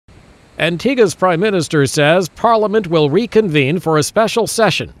Antigua's prime minister says Parliament will reconvene for a special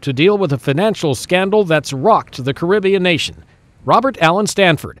session to deal with a financial scandal that's rocked the Caribbean nation. Allen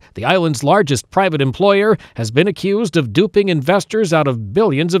Stanford, the island's largest private employer, has been accused of duping investors out of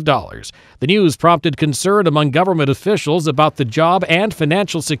billions of dollars. The news prompted concern among government officials about the job and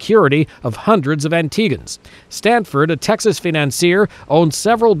financial security of hundreds of Antiguans. Stanford, a Texas financier, owns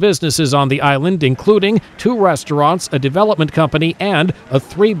several businesses on the island, including 2 restaurants, a development company, and a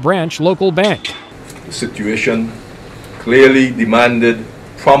 3-branch local bank. The situation clearly demanded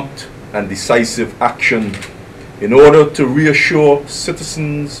prompt and decisive action in order to reassure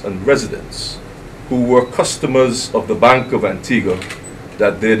citizens and residents who were customers of the Bank of Antigua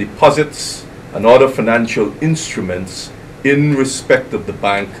that their deposits and other financial instruments in respect of the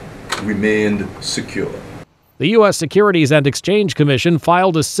bank remained secure. The U.S. Securities and Exchange Commission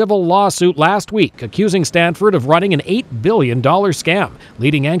filed a civil lawsuit last week accusing Stanford of running an $8 billion scam,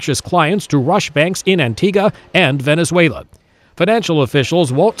 leading anxious clients to rush banks in Antigua and Venezuela. Financial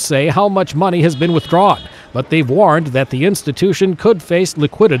officials won't say how much money has been withdrawn, but they've warned that the institution could face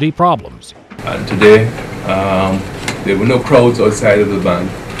liquidity problems. And today, there were no crowds outside of the bank,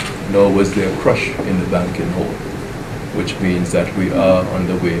 nor was there a crush in the banking hall, which means that we are on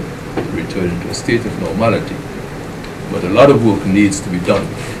the way to returning to a state of normality. But a lot of work needs to be done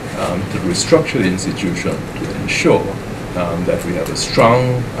to restructure the institution to ensure that we have a strong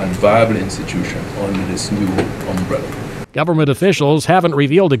and viable institution under this new umbrella. Government officials haven't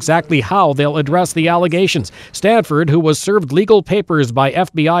revealed exactly how they'll address the allegations. Stanford, who was served legal papers by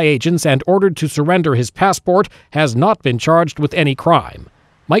FBI agents and ordered to surrender his passport, has not been charged with any crime.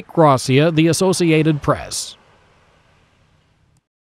 Mike Gracia, The Associated Press.